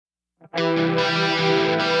Welcome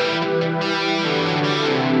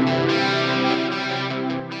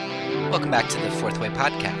back to the Fourth Way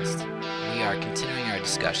podcast. We are continuing our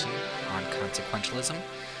discussion on consequentialism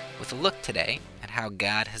with a look today at how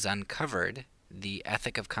God has uncovered the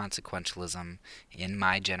ethic of consequentialism in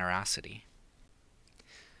my generosity.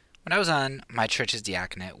 When I was on my church's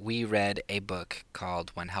diaconate, we read a book called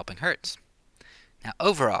When Helping Hurts. Now,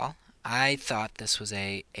 overall, I thought this was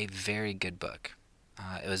a very good book.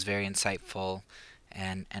 It was very insightful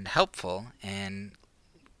and helpful in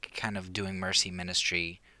kind of doing mercy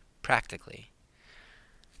ministry practically.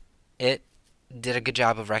 It did a good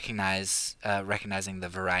job of recognizing the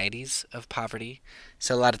varieties of poverty.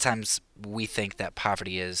 So a lot of times we think that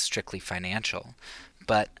poverty is strictly financial,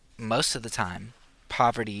 but most of the time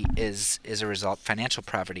poverty is a result. Financial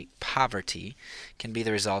poverty can be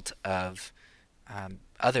the result of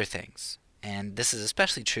other things, and this is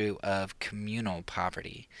especially true of communal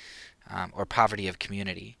poverty or poverty of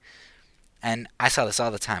community. And I saw this all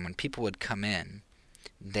the time when people would come in.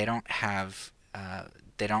 They don't have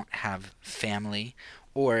family,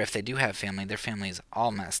 or if they do have family, their family is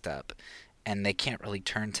all messed up, and they can't really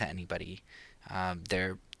turn to anybody.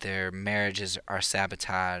 Their marriages are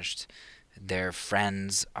sabotaged. Their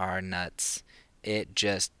friends are nuts.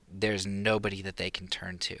 There's nobody that they can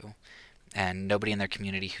turn to, and nobody in their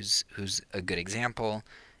community who's a good example.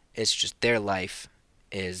 It's just their life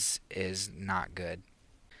is not good.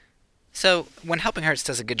 So When Helping Hurts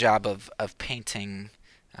does a good job of painting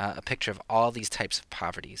a picture of all these types of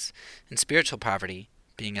poverties, and spiritual poverty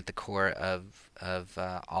being at the core of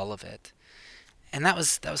all of it. And that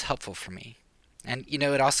was helpful for me. And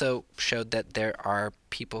it also showed that there are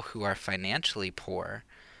people who are financially poor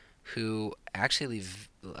who actually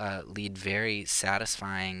lead very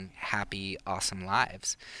satisfying, happy, awesome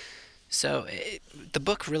lives. So the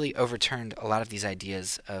book really overturned a lot of these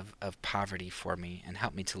ideas of poverty for me and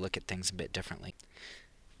helped me to look at things a bit differently.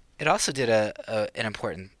 It also did an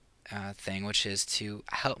important thing, which is to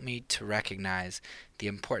help me to recognize the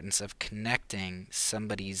importance of connecting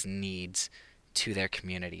somebody's needs to their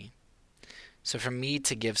community. So for me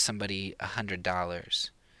to give somebody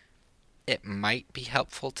 $100, it might be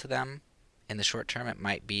helpful to them in the short term. It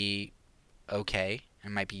might be okay.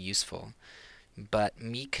 It might be useful. But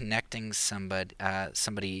me connecting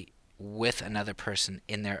somebody with another person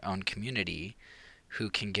in their own community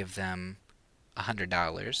who can give them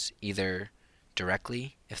 $100, either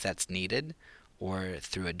directly if that's needed, or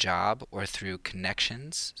through a job, or through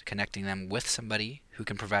connections, connecting them with somebody who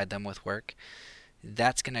can provide them with work,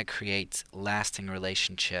 that's going to create lasting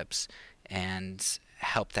relationships and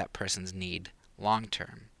help that person's need long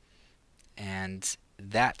term. And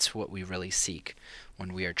that's what we really seek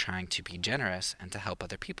when we are trying to be generous and to help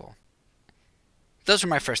other people. Those were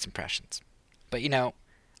my first impressions. But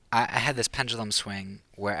I had this pendulum swing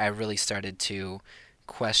where I really started to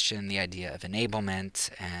question the idea of enablement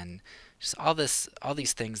and just all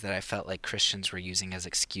these things that I felt like Christians were using as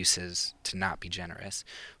excuses to not be generous,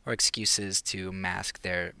 or excuses to mask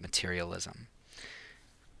their materialism.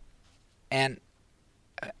 And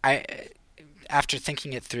after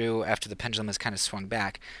thinking it through, after the pendulum has kind of swung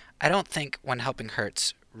back, I don't think When Helping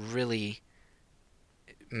Hurts really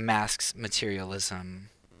masks materialism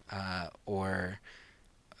or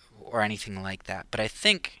anything like that. But I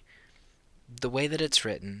think the way that it's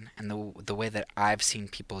written and the way that I've seen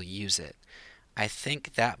people use it, I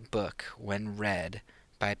think that book, when read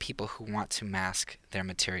by people who want to mask their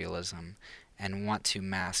materialism and want to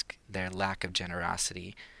mask their lack of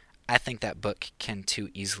generosity, I think that book can too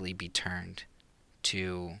easily be turned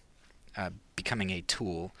to becoming a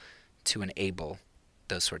tool to enable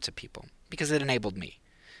those sorts of people, because it enabled me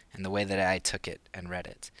in the way that I took it and read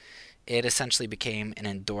it. It essentially became an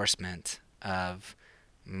endorsement of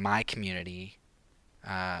my community's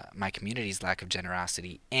lack of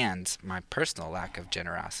generosity and my personal lack of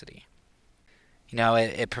generosity.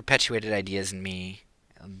 It perpetuated ideas in me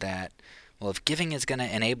that, well, if giving is going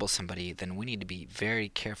to enable somebody, then we need to be very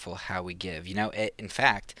careful how we give. In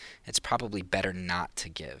fact, it's probably better not to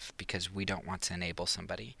give because we don't want to enable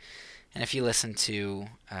somebody. And if you listen to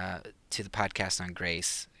the podcast on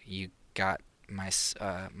grace, you got my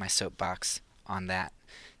soapbox on that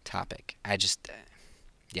topic. I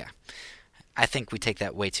think we take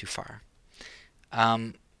that way too far.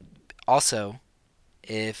 Also,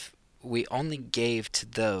 if we only gave to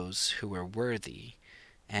those who were worthy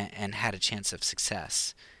and had a chance of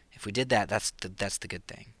success, if we did that, that's the good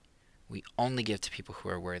thing. We only give to people who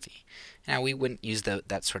are worthy. Now, we wouldn't use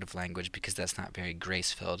that sort of language because that's not very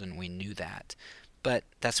grace-filled, and we knew that. But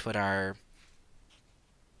that's what our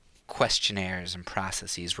questionnaires and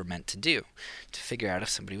processes were meant to do, to figure out if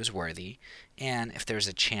somebody was worthy and if there was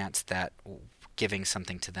a chance that giving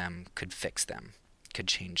something to them could fix them, could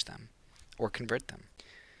change them, or convert them.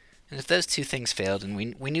 And if those two things failed, and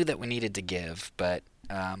we knew that we needed to give, but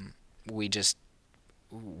we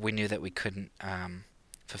knew that we couldn't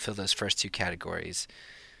fulfill those first two categories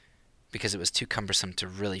because it was too cumbersome to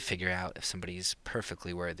really figure out if somebody's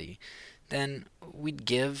perfectly worthy, then we'd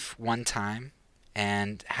give one time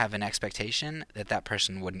and have an expectation that that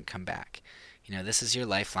person wouldn't come back. This is your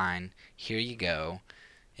lifeline. Here you go.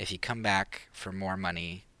 If you come back for more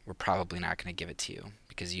money, we're probably not going to give it to you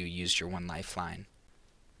because you used your one lifeline.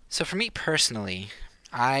 So for me personally,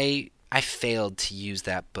 I failed to use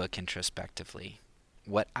that book introspectively.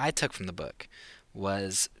 What I took from the book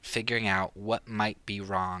was figuring out what might be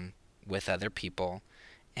wrong with other people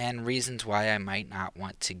and reasons why I might not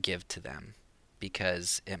want to give to them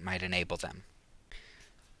because it might enable them.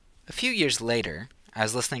 A few years later, I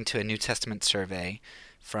was listening to a New Testament survey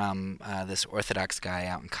from this Orthodox guy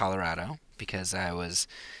out in Colorado because I was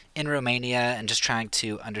in Romania and just trying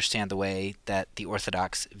to understand the way that the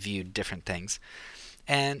Orthodox viewed different things.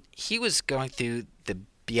 And he was going through the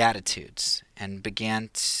Beatitudes and began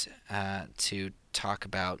to talk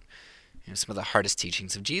about some of the hardest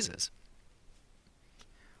teachings of Jesus.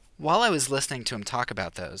 While I was listening to him talk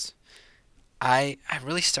about those, I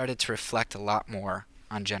really started to reflect a lot more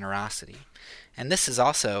on generosity. And this is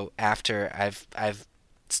also after I've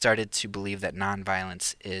started to believe that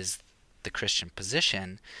nonviolence is the Christian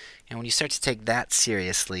position. And when you start to take that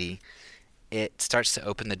seriously, it starts to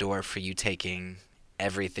open the door for you taking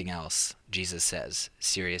everything else Jesus says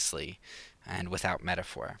seriously and without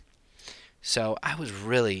metaphor. So I was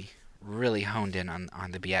really honed in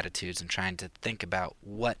on the Beatitudes and trying to think about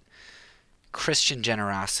what Christian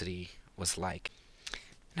generosity was like.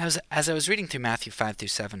 And as I was reading through Matthew 5 through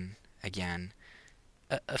 7 again,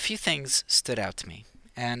 a few things stood out to me.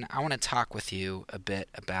 And I want to talk with you a bit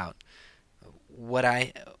about what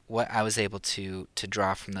I was able to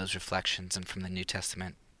draw from those reflections and from the New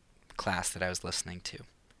Testament class that I was listening to.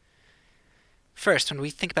 First, when we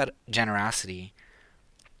think about generosity,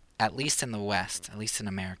 at least in the West, at least in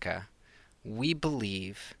America, we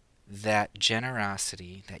believe that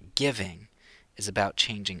generosity, that giving, is about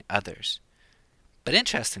changing others. But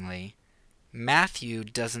interestingly, Matthew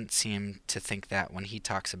doesn't seem to think that when he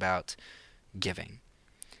talks about giving.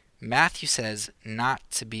 Matthew says not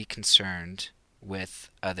to be concerned with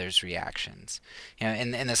others' reactions.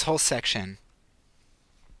 In this whole section,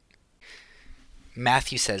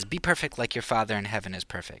 Matthew says, be perfect like your Father in heaven is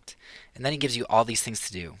perfect. And then he gives you all these things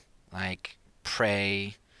to do, like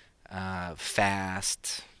pray,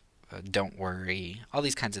 fast, don't worry, all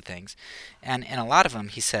these kinds of things. And in a lot of them,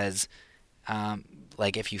 he says,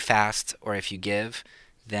 like if you fast or if you give,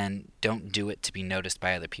 then don't do it to be noticed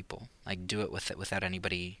by other people. Like do it without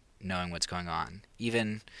anybody knowing what's going on.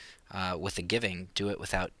 Even with the giving, do it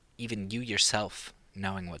without even you yourself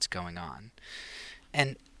knowing what's going on.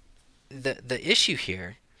 And the issue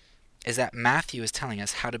here is that Matthew is telling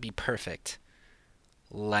us how to be perfect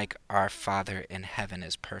like our Father in heaven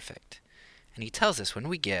is perfect. And he tells us when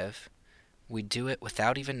we give, we do it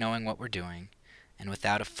without even knowing what we're doing and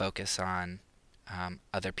without a focus on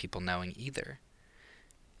other people knowing either.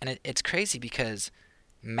 And it's crazy because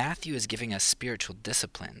Matthew is giving us spiritual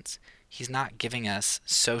disciplines. He's not giving us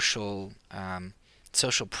social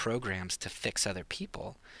programs to fix other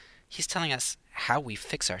people. He's telling us how we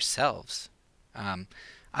fix ourselves.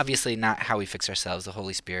 Obviously not how we fix ourselves. The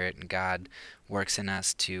Holy Spirit and God works in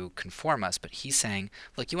us to conform us. But he's saying,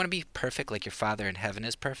 look, you want to be perfect like your Father in heaven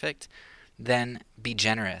is perfect? Then be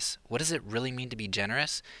generous. What does it really mean to be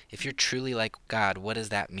generous? If you're truly like God, what does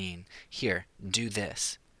that mean? Here, do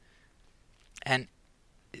this. And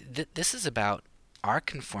this is about our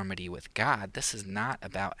conformity with God. This is not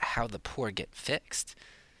about how the poor get fixed.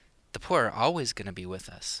 The poor are always going to be with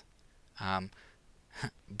us.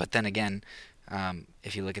 But then again,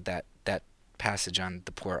 if you look at that passage on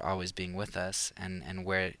the poor always being with us and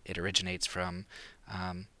where it originates from,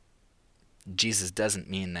 Jesus doesn't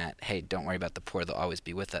mean that, hey, don't worry about the poor, they'll always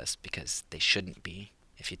be with us, because they shouldn't be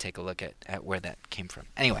if you take a look at where that came from.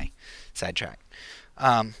 Anyway, sidetrack.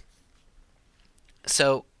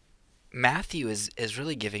 So Matthew is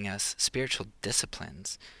really giving us spiritual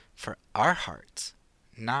disciplines for our hearts,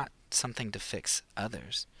 not something to fix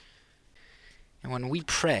others. And when we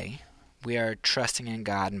pray, we are trusting in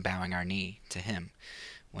God and bowing our knee to Him.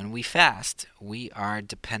 When we fast, we are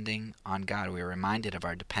depending on God. We are reminded of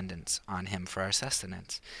our dependence on Him for our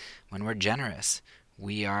sustenance. When we're generous,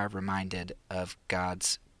 we are reminded of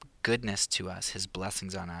God's goodness to us, His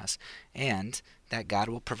blessings on us, and that God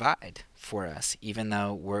will provide for us. Even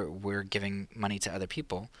though we're giving money to other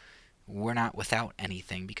people, we're not without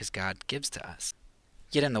anything because God gives to us.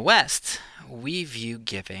 Yet in the West, we view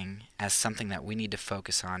giving as something that we need to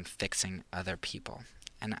focus on fixing other people.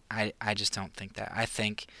 And I just don't think that. I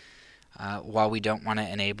think while we don't want to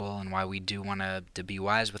enable and while we do want to be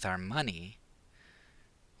wise with our money,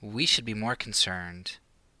 we should be more concerned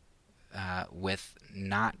with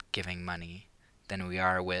not giving money than we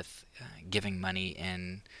are with giving money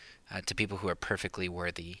to people who are perfectly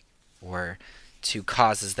worthy or to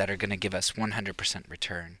causes that are going to give us 100%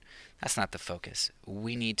 return. That's not the focus.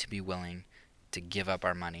 We need to be willing to give up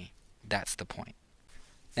our money. That's the point.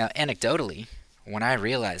 Now, anecdotally, when I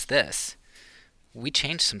realized this, we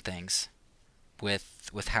changed some things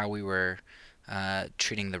with how we were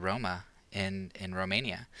treating the Roma in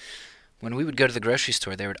Romania. When we would go to the grocery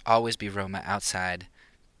store, there would always be Roma outside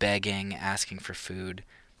begging, asking for food,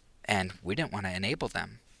 and we didn't want to enable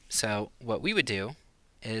them. So what we would do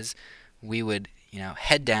is we would,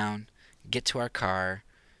 head down, get to our car,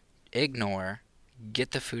 ignore,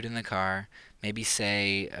 get the food in the car, maybe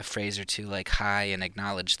say a phrase or two like hi and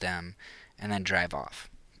acknowledge them, and then drive off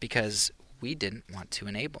because we didn't want to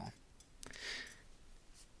enable.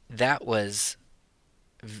 It was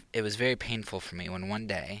very painful for me when one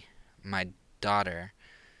day my daughter,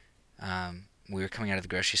 we were coming out of the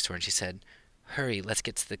grocery store and she said, "Hurry, let's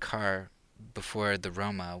get to the car before the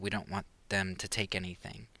Roma. We don't want them to take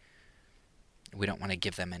anything. We don't want to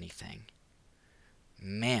give them anything."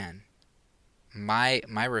 Man, my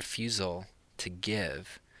refusal to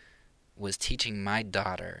give was teaching my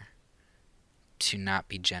daughter to not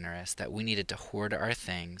be generous, that we needed to hoard our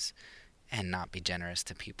things and not be generous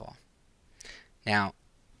to people. Now,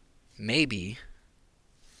 maybe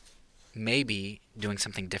doing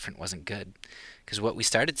something different wasn't good, because what we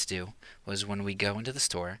started to do was when we go into the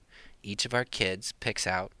store, each of our kids picks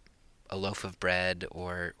out a loaf of bread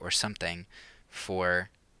or something for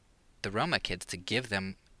the Roma kids to give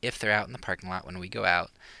them if they're out in the parking lot when we go out.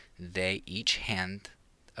 They each hand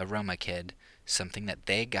a Roma kid something that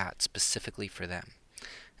they got specifically for them.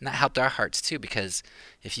 And that helped our hearts too, because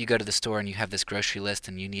if you go to the store and you have this grocery list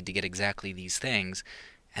and you need to get exactly these things,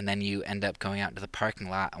 and then you end up going out into the parking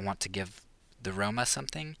lot and want to give the Roma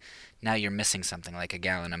something, now you're missing something like a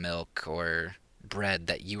gallon of milk or bread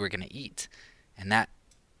that you were going to eat. And that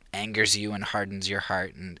angers you and hardens your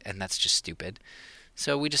heart, and that's just stupid.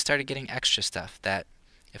 So we just started getting extra stuff that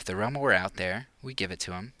if the Roma were out there, we give it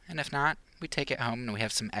to them. And if not, we take it home and we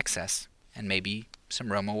have some excess. And maybe some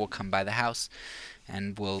Roma will come by the house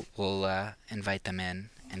and we'll invite them in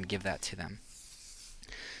and give that to them.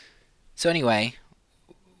 So anyway,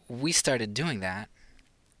 we started doing that,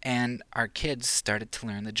 and our kids started to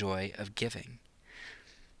learn the joy of giving.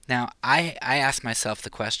 Now, I asked myself the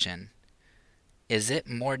question, is it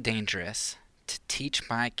more dangerous to teach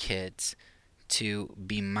my kids to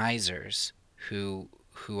be misers who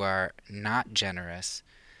are not generous,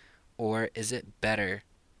 or is it better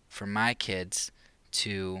for my kids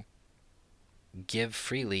to give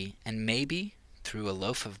freely and maybe through a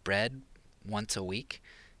loaf of bread once a week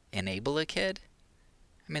enable a kid?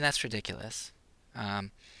 I mean, that's ridiculous.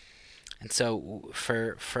 And so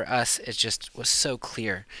for us, it just was so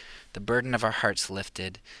clear. The burden of our hearts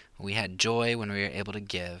lifted. We had joy when we were able to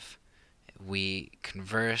give. We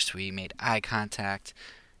conversed. We made eye contact.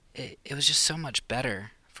 It was just so much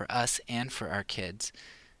better for us and for our kids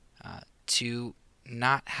to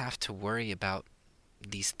not have to worry about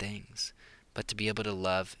these things, but to be able to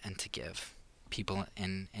love and to give people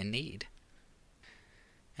in need.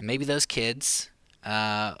 And maybe those kids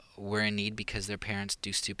were in need because their parents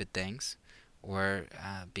do stupid things, or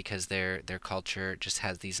because their culture just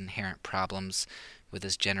has these inherent problems with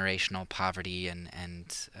this generational poverty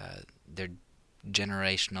and their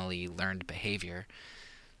generationally learned behavior.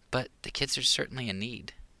 But the kids are certainly in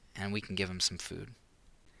need, and we can give them some food.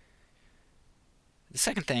 The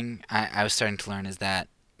second thing I was starting to learn is that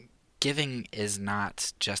giving is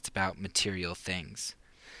not just about material things.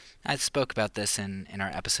 I spoke about this in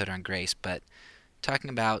our episode on grace, but talking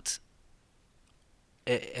about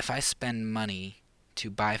if I spend money to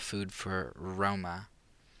buy food for Roma,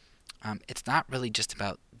 it's not really just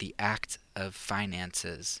about the act of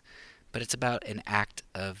finances, but it's about an act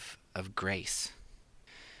of grace.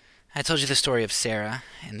 I told you the story of Sarah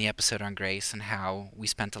in the episode on grace and how we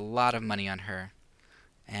spent a lot of money on her,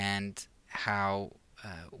 and how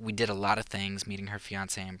we did a lot of things, meeting her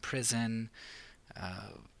fiancé in prison,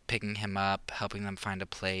 picking him up, helping them find a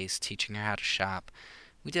place, teaching her how to shop.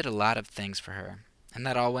 We did a lot of things for her. And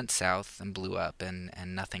that all went south and blew up, and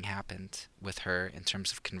nothing happened with her in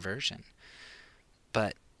terms of conversion.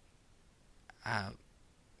 But, uh,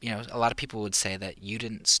 a lot of people would say that you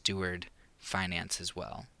didn't steward finances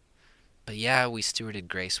well. But yeah, we stewarded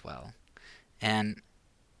grace well. And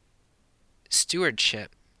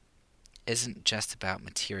stewardship isn't just about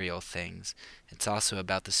material things, it's also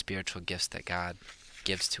about the spiritual gifts that God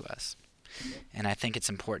gives to us. And I think it's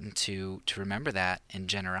important to remember that in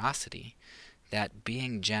generosity, that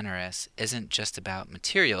being generous isn't just about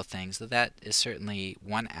material things, though that is certainly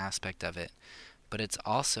one aspect of it, but it's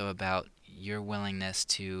also about your willingness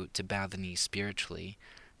to bow the knee spiritually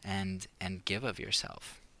and give of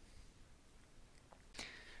yourself.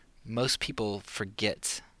 Most people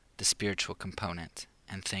forget the spiritual component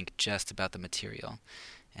and think just about the material,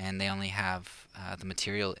 and they only have the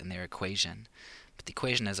material in their equation. But the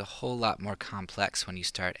equation is a whole lot more complex when you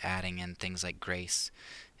start adding in things like grace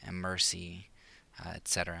and mercy,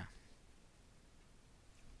 etc.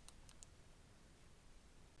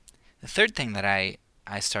 The third thing that I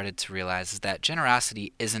started to realize is that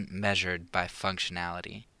generosity isn't measured by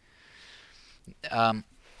functionality. Um,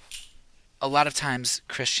 a lot of times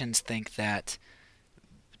Christians think that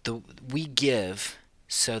we give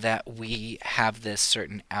so that we have this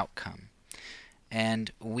certain outcome.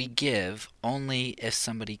 And we give only if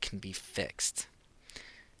somebody can be fixed.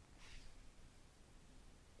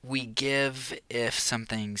 We give if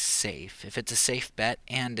something's safe, if it's a safe bet,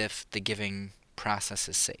 and if the giving process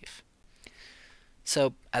is safe.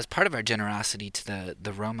 So, as part of our generosity to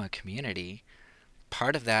the Roma community,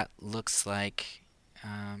 part of that looks like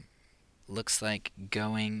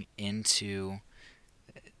going into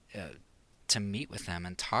to meet with them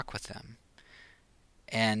and talk with them,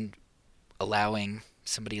 and allowing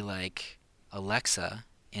somebody like Alexa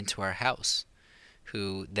into our house,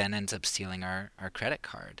 who then ends up stealing our credit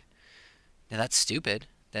card. Now that's stupid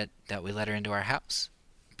that we let her into our house,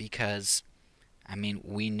 because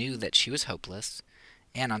we knew that she was hopeless,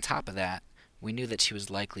 and on top of that, we knew that she was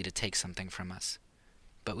likely to take something from us.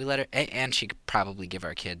 But we let her, and she could probably give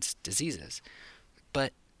our kids diseases.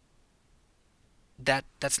 But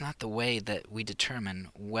that's not the way that we determine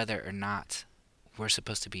whether or not we're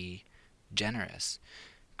supposed to be generous.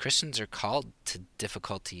 Christians are called to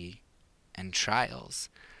difficulty and trials,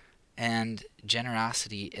 and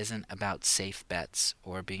generosity isn't about safe bets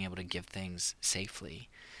or being able to give things safely.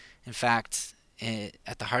 In fact,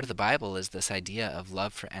 at the heart of the Bible is this idea of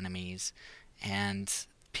love for enemies and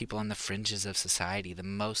people on the fringes of society, the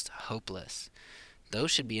most hopeless. Those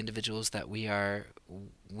should be individuals that we are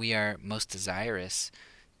most desirous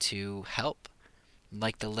to help,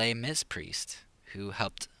 like the Les Mis priest who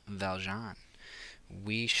helped Valjean.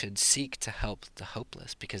 We should seek to help the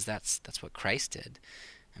hopeless, because that's what Christ did.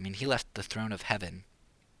 He left the throne of heaven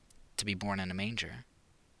to be born in a manger.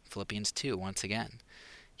 Philippians 2, once again.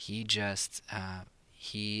 He just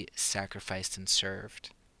he sacrificed and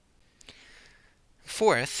served.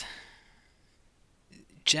 Fourth,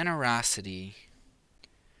 generosity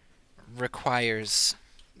requires,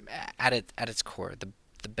 at its core,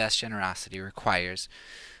 the best generosity requires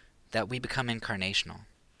that we become incarnational.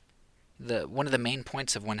 One of the main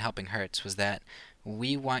points of When Helping Hurts was that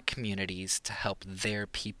we want communities to help their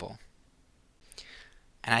people.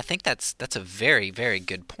 And I think that's a very, very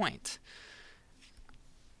good point.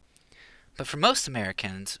 But for most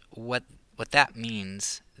Americans, what that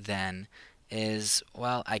means then is,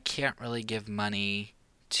 well, I can't really give money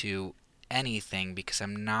to anything because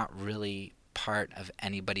I'm not really part of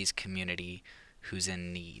anybody's community who's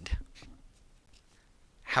in need.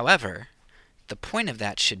 However, the point of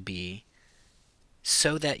that should be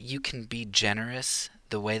so that you can be generous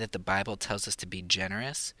the way that the Bible tells us to be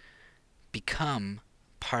generous, become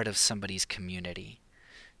part of somebody's community.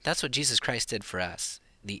 That's what Jesus Christ did for us.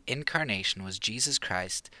 The incarnation was Jesus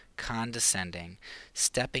Christ condescending,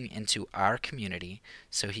 stepping into our community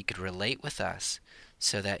so he could relate with us,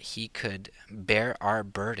 so that he could bear our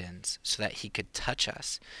burdens, so that he could touch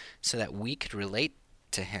us, so that we could relate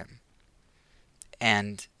to him.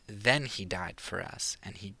 And then he died for us,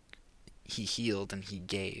 and he healed and he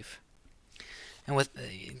gave. And with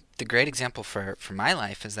the great example for my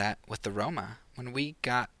life is that with the Roma, when we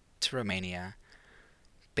got to Romania,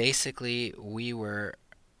 basically we were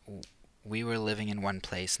living in one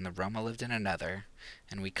place and the Roma lived in another,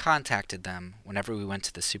 and we contacted them whenever we went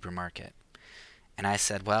to the supermarket. And I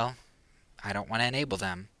said, well, I don't want to enable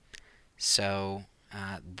them, so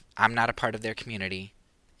I'm not a part of their community,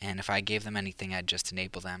 and if I gave them anything, I'd just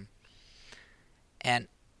enable them. And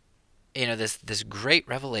this great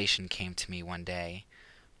revelation came to me one day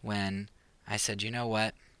when I said, you know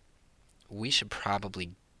what, we should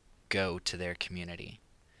probably go to their community.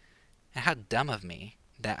 And how dumb of me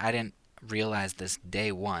that I didn't realize this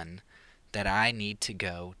day one, that I need to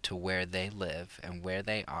go to where they live and where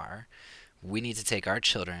they are. We need to take our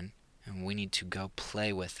children and we need to go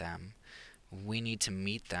play with them. We need to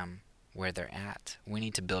meet them where they're at. We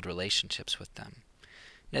need to build relationships with them.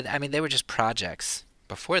 Now, I mean, they were just projects.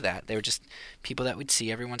 Before that, they were just people that we'd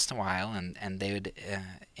see every once in a while, and they would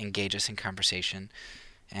engage us in conversation,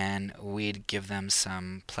 and we'd give them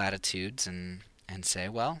some platitudes and say,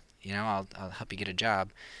 well, I'll help you get a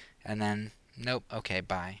job, and then, nope, okay,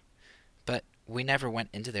 bye. But we never went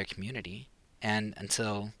into their community, and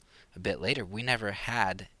until a bit later, we never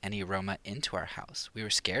had any Roma into our house. We were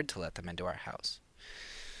scared to let them into our house.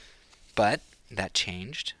 But that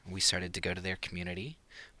changed. We started to go to their community.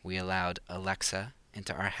 We allowed Alexa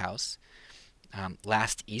into our house.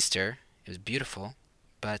 Last Easter, it was beautiful,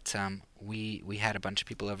 but we had a bunch of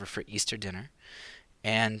people over for Easter dinner,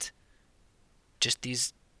 and just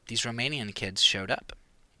these Romanian kids showed up,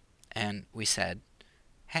 and we said,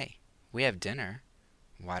 hey, we have dinner.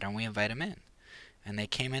 Why don't we invite them in? And they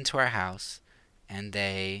came into our house, and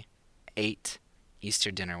they ate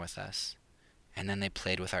Easter dinner with us, and then they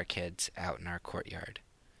played with our kids out in our courtyard.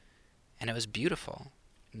 And it was beautiful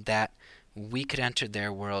that we could enter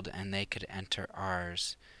their world and they could enter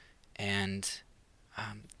ours, and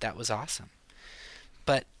that was awesome.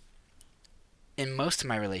 But in most of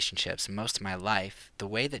my relationships, in most of my life, the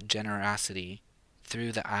way that generosity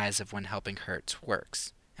through the eyes of when helping hurts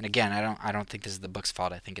works. And again, I don't think this is the book's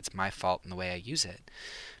fault. I think it's my fault in the way I use it.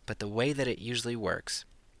 But the way that it usually works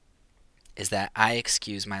is that I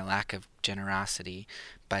excuse my lack of generosity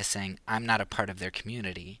by saying I'm not a part of their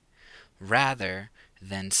community, rather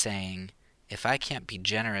than saying if I can't be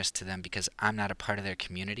generous to them because I'm not a part of their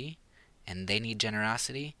community and they need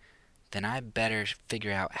generosity, then I better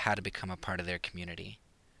figure out how to become a part of their community.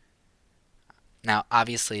 Now,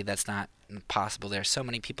 obviously, that's not possible. There are so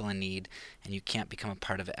many people in need, and you can't become a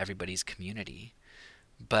part of everybody's community.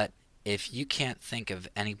 But if you can't think of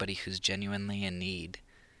anybody who's genuinely in need,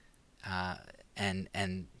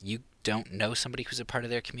 and you don't know somebody who's a part of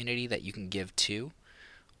their community that you can give to,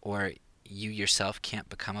 or you yourself can't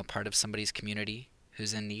become a part of somebody's community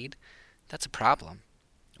who's in need, that's a problem.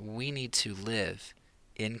 We need to live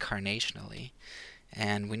incarnationally,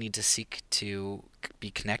 and we need to seek to be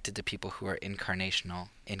connected to people who are incarnational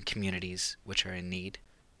in communities which are in need.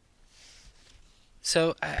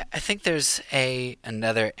 So I think there's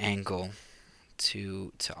another angle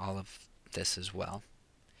to all of this as well.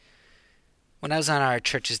 When I was on our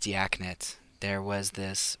church's diaconate, there was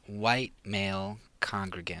this white male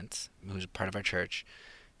congregant who was part of our church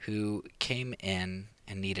who came in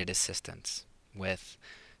and needed assistance with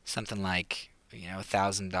something like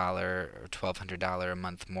 $1,000 or $1,200 a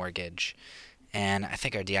month mortgage, and I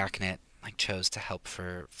think our diaconate chose to help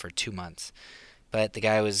for 2 months. But the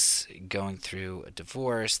guy was going through a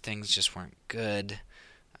divorce; things just weren't good,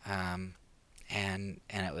 and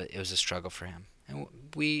it was a struggle for him, and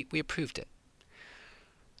we approved it.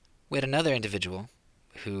 We had another individual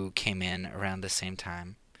who came in around the same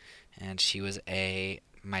time, and she was a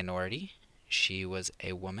minority. She was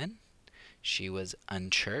a woman. She was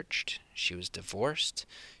unchurched. She was divorced.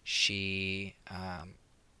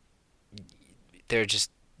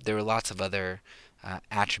 There were lots of other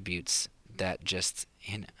attributes that just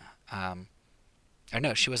or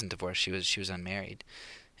no, she wasn't divorced. She was unmarried,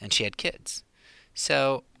 and she had kids.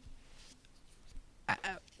 So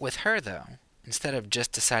with her though, instead of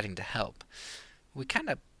just deciding to help, we kind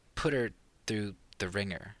of put her through the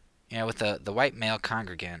ringer. With the white male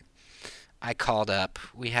congregant, I called up,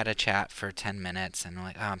 we had a chat for 10 minutes, and I'm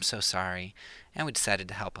like, oh, I'm so sorry, and we decided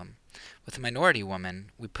to help him. With the minority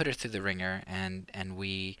woman, we put her through the ringer, and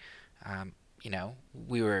we,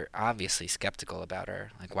 we were obviously skeptical about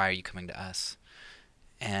her, like, why are you coming to us?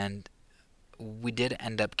 And we did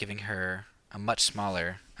end up giving her a much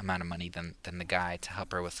smaller amount of money than the guy to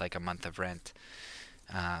help her with like a month of rent.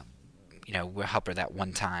 We'll help her that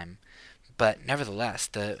one time. But nevertheless,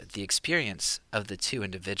 the experience of the two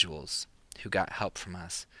individuals who got help from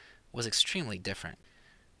us was extremely different.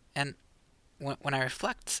 And when I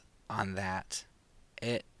reflect on that,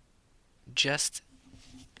 it just,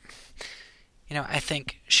 I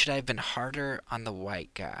think, should I have been harder on the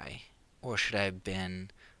white guy, or should I have been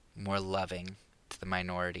more loving to the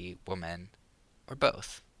minority woman, or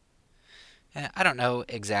both? And I don't know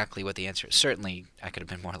exactly what the answer is. Certainly, I could have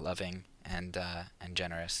been more loving and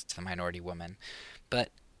generous to the minority woman, but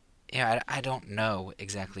I don't know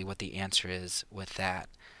exactly what the answer is with that.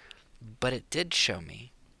 But it did show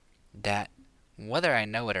me that whether I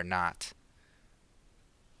know it or not,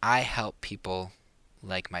 I help people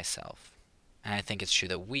like myself. And I think it's true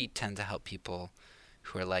that we tend to help people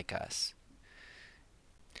who are like us.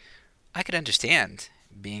 I could understand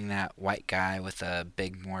being that white guy with a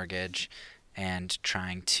big mortgage and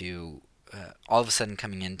trying to all of a sudden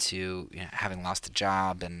coming into having lost a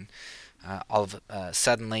job and all of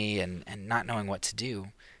suddenly and not knowing what to do.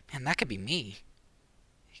 Man, that could be me.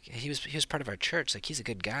 He was part of our church. Like, he's a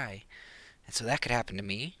good guy, and so that could happen to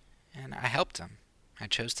me. And I helped him. I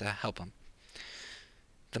chose to help him.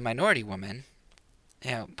 The minority woman,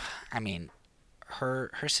 you know, I mean, her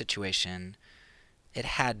situation, it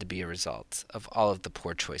had to be a result of all of the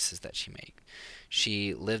poor choices that she made.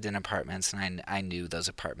 She lived in apartments, and I knew those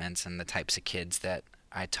apartments and the types of kids that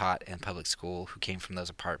I taught in public school who came from those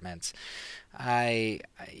apartments. A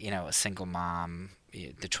single mom,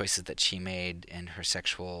 the choices that she made in her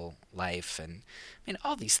sexual life, and I mean,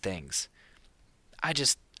 all these things.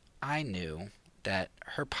 I knew that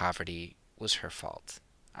her poverty was her fault.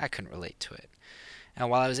 I couldn't relate to it. And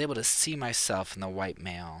while I was able to see myself in the white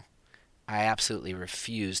male, I absolutely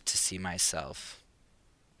refused to see myself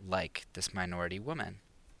like this minority woman.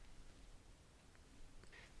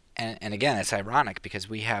 And again, it's ironic because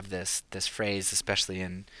we have this phrase, especially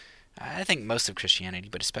in, I think, most of Christianity,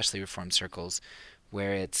 but especially Reformed circles,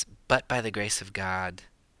 where it's, but by the grace of God,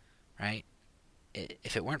 right?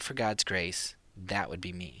 If it weren't for God's grace, that would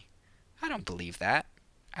be me. I don't believe that.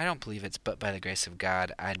 I don't believe it's but by the grace of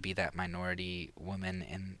God I'd be that minority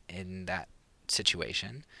woman in that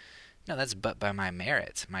situation. No, that's but by my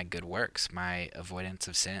merit, my good works, my avoidance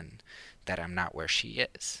of sin, that I'm not where she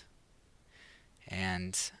is.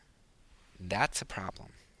 And that's a problem.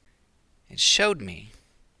 It showed me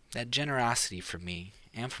that generosity for me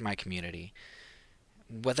and for my community,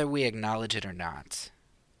 whether we acknowledge it or not,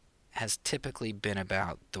 has typically been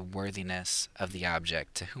about the worthiness of the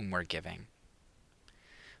object to whom we're giving.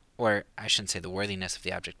 Or I shouldn't say the worthiness of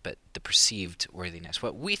the object, but the perceived worthiness,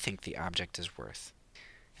 what we think the object is worth.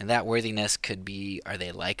 And that worthiness could be, are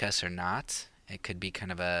they like us or not? It could be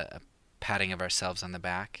kind of a patting of ourselves on the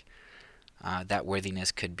back. That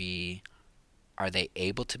worthiness could be, are they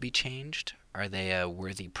able to be changed? Are they a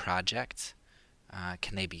worthy project?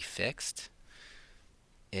 Can they be fixed?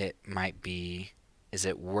 It might be, is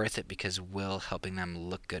it worth it because we'll helping them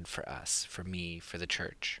look good for us, for me, for the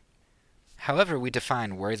church? However we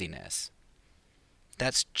define worthiness,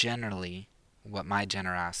 that's generally what my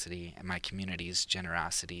generosity and my community's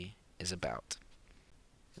generosity is about.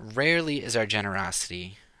 Rarely is our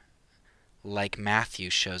generosity, like Matthew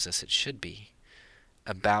shows us it should be,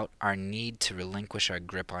 about our need to relinquish our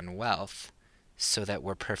grip on wealth so that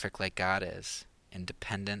we're perfect like God is, in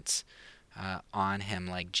dependence on Him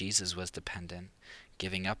like Jesus was dependent,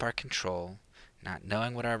 giving up our control, not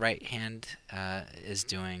knowing what our right hand is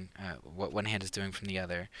doing, what one hand is doing from the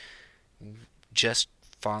other, just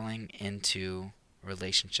falling into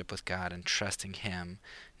relationship with God and trusting Him,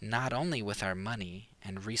 not only with our money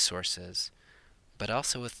and resources, but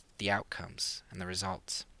also with the outcomes and the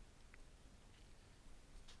results.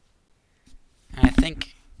 And I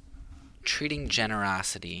think treating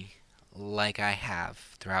generosity like I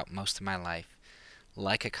have throughout most of my life,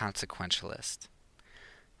 like a consequentialist,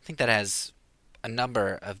 I think that has a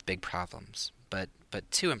number of big problems, but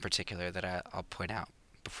two in particular that I'll point out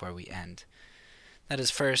before we end. That is,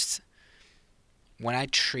 first, when I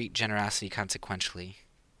treat generosity consequentially,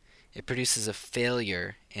 it produces a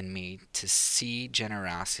failure in me to see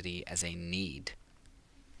generosity as a need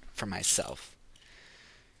for myself.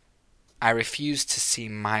 I refuse to see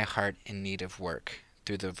my heart in need of work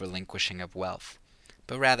through the relinquishing of wealth,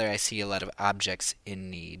 but rather I see a lot of objects in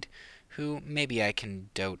need who maybe I can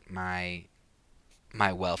dote my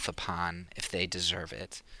wealth upon if they deserve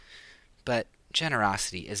it. But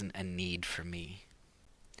generosity isn't a need for me.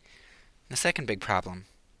 The second big problem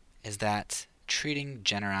is that treating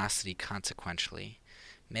generosity consequentially,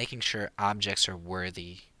 making sure objects are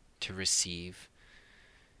worthy to receive,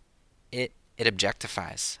 it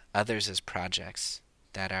objectifies others as projects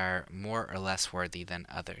that are more or less worthy than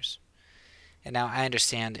others. And now I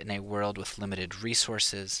understand in a world with limited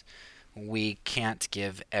resources, we can't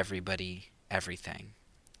give everybody everything.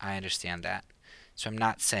 I understand that. So I'm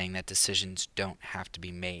not saying that decisions don't have to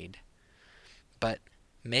be made. But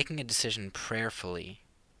making a decision prayerfully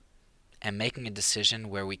and making a decision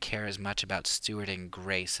where we care as much about stewarding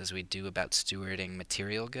grace as we do about stewarding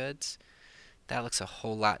material goods, that looks a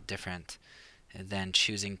whole lot different than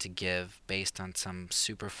choosing to give based on some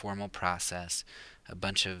super formal process, a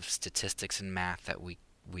bunch of statistics and math that we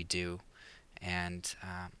do, and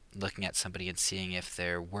looking at somebody and seeing if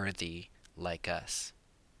they're worthy like us.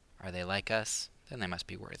 Are they like us? Then they must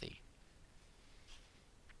be worthy.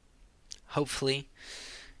 hopefully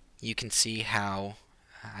you can see how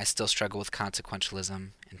I still struggle with consequentialism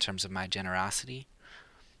in terms of my generosity,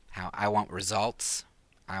 how I want results.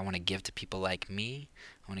 I want to give to people like me.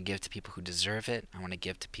 I want to give to people who deserve it. I want to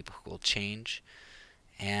give to people who will change.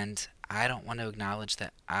 And I don't want to acknowledge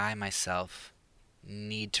that I myself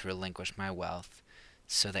need to relinquish my wealth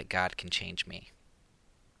so that God can change me.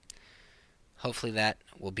 Hopefully that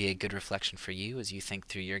will be a good reflection for you as you think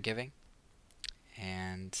through your giving.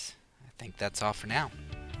 And I think that's all for now.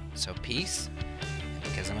 So peace,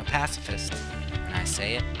 because I'm a pacifist. When I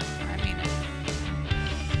say it, I mean it.